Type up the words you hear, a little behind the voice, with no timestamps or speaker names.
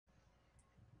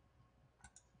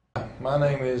My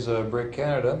name is Brick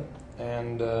Canada,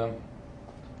 and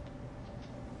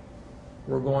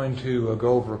we're going to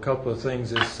go over a couple of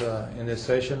things in this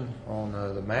session on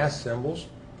the math symbols.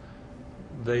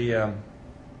 A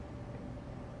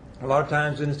lot of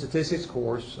times in the statistics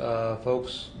course,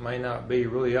 folks may not be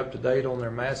really up to date on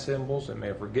their math symbols and may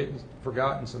have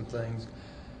forgotten some things.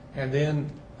 And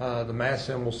then the math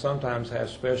symbols sometimes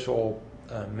have special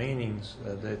meanings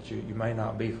that you may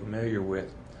not be familiar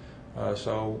with.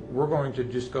 So we're going to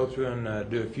just go through and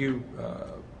do a few,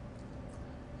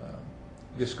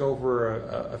 just go over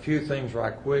a few things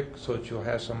right quick so that you'll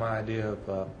have some idea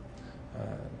of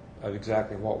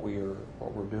exactly what we're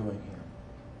doing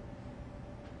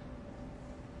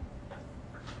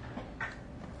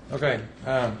here. Okay,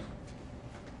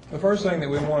 the first thing that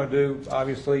we want to do,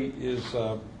 obviously, is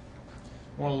want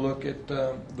to look at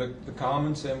the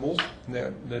common symbols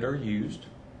that are used.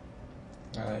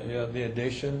 The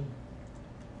addition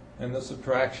and the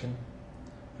subtraction.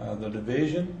 The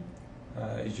division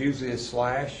is usually a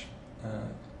slash.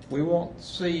 We won't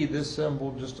see this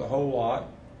symbol just a whole lot.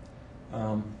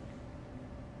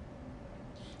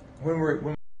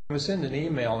 When we send an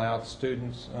email out to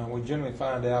students, we generally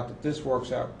find out that this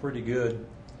works out pretty good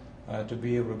to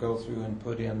be able to go through and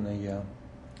put in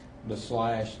the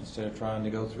slash instead of trying to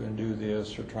go through and do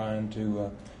this, or trying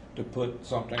to put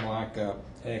something like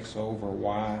X over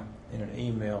Y in an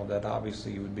email. That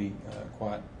obviously would be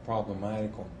quite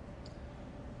problematical.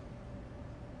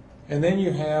 And then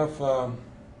you have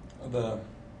the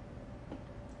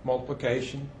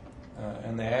multiplication,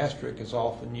 and the asterisk is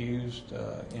often used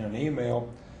in an email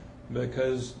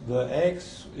because the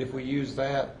X, if we use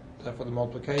that for the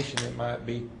multiplication, it might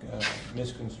be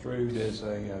misconstrued as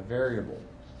a variable.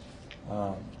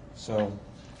 So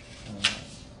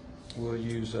we'll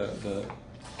use the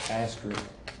asterisk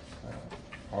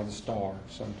or the star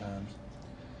sometimes.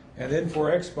 And then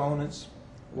for exponents,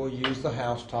 we'll use the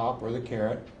housetop or the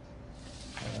caret.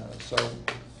 So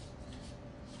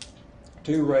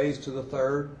 2 raised to the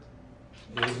third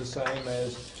is the same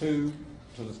as 2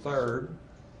 to the third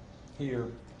here,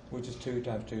 which is 2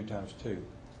 times 2 times 2.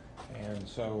 And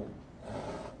so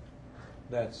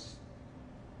that's,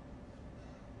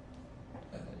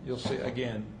 you'll see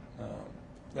again,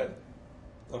 that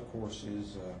of course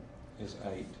is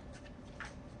 8.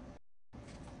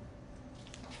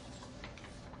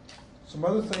 Some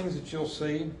other things that you'll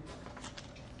see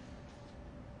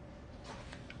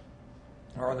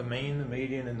are the mean, the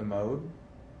median, and the mode.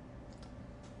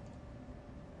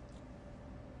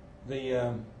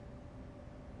 The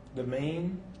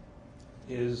mean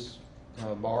is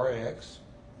bar X.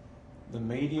 The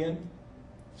median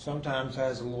sometimes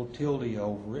has a little tilde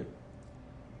over it.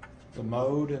 The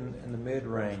mode and the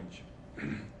mid-range.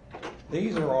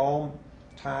 These are all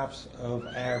types of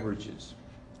averages.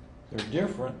 They're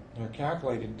different, they're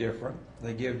calculated different,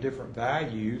 they give different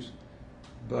values,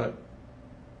 but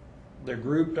they're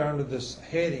grouped under this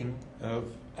heading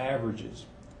of averages.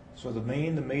 So the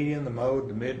mean, the median, the mode,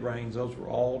 the mid-range, those are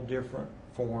all different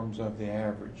forms of the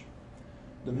average.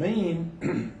 The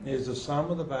mean is the sum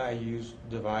of the values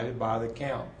divided by the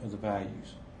count of the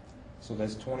values. So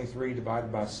that's 23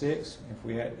 divided by 6. If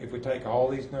we take all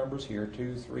these numbers here,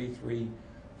 2, 3, 3,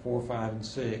 4, 5, and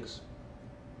 6,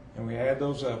 and we add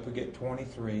those up, we get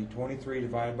 23. 23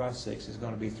 divided by 6 is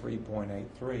going to be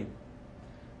 3.83.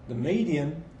 The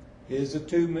median is the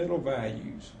 2 middle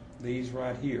values, these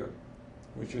right here,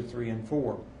 which are 3 and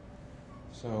 4.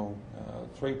 So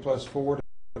 3 plus 4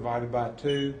 divided by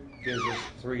 2 gives us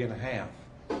 3.5.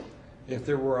 If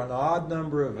there were an odd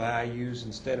number of values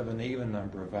instead of an even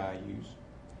number of values,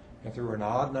 if there were an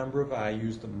odd number of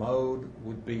values, the mode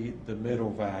would be the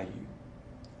middle value.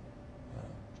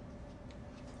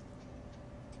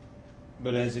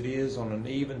 But as it is on an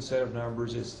even set of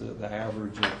numbers, it's the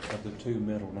average of the 2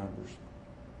 middle numbers.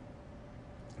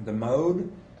 The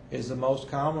mode is the most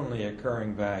commonly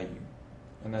occurring value,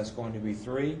 and that's going to be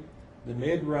 3. The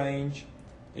mid-range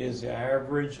is the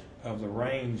average of the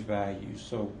range values.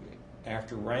 So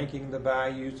after ranking the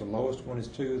values, the lowest one is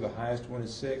 2, the highest one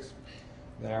is 6.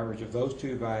 The average of those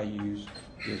 2 values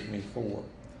gives me 4.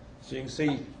 So you can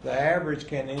see the average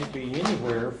can be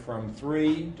anywhere from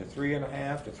 3 to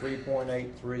 3.5 to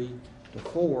 3.83 to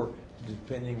 4,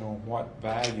 depending on what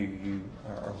value you,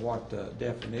 or what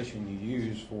definition you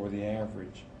use for the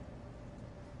average.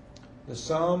 The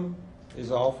sum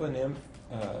is often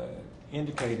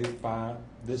indicated by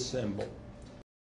this symbol.